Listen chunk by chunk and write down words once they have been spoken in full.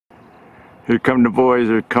Here come the boys,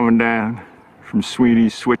 they're coming down from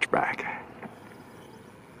Sweeney's Switchback.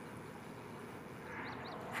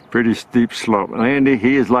 Pretty steep slope. Landy,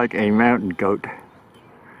 he is like a mountain goat,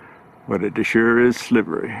 but it sure is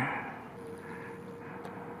slippery.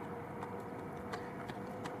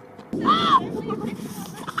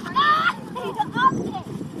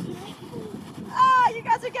 Oh, you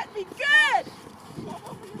guys are getting me good!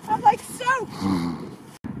 I'm like soap!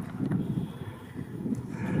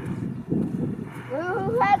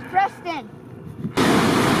 Who has Preston?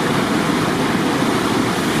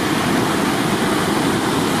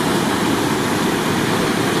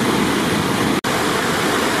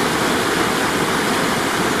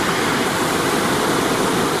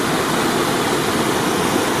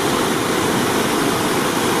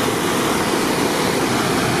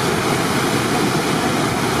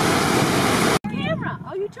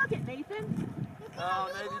 Oh, you took it, Nathan.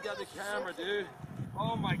 Oh, Nathan got the camera, dude.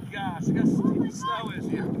 Oh my gosh, look how steep the snow is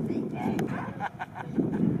here.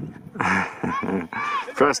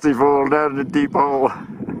 Krusty fall down the deep hole.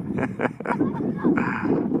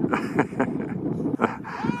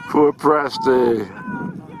 Poor Presty.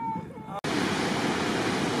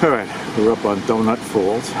 Alright, we're up on Donut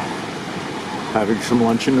Falls, having some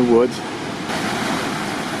lunch in the woods.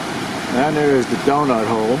 And there's the donut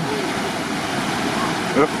hole.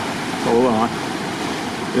 Oop, hold on.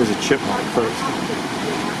 There's a chipmunk first.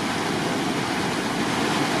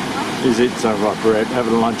 He's eating some of our bread,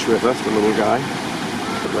 having lunch with us, the little guy.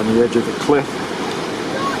 On the edge of the cliff.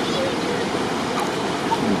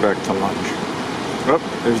 And back to lunch. Oh,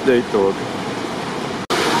 there's Date Dog.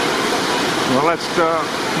 Well, that's the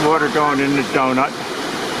water going in the donut.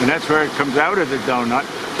 And that's where it comes out of the donut.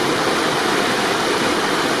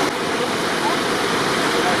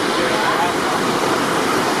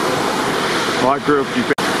 My group, you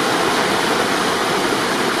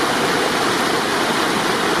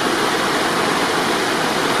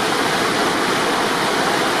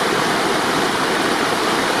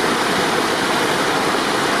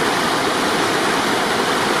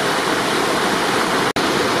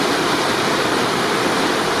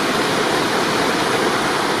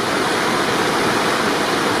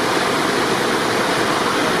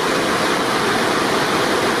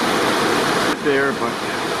there, but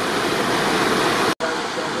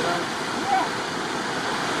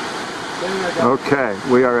okay,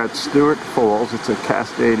 we are at Stewart Falls. It's a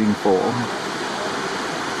cascading fall.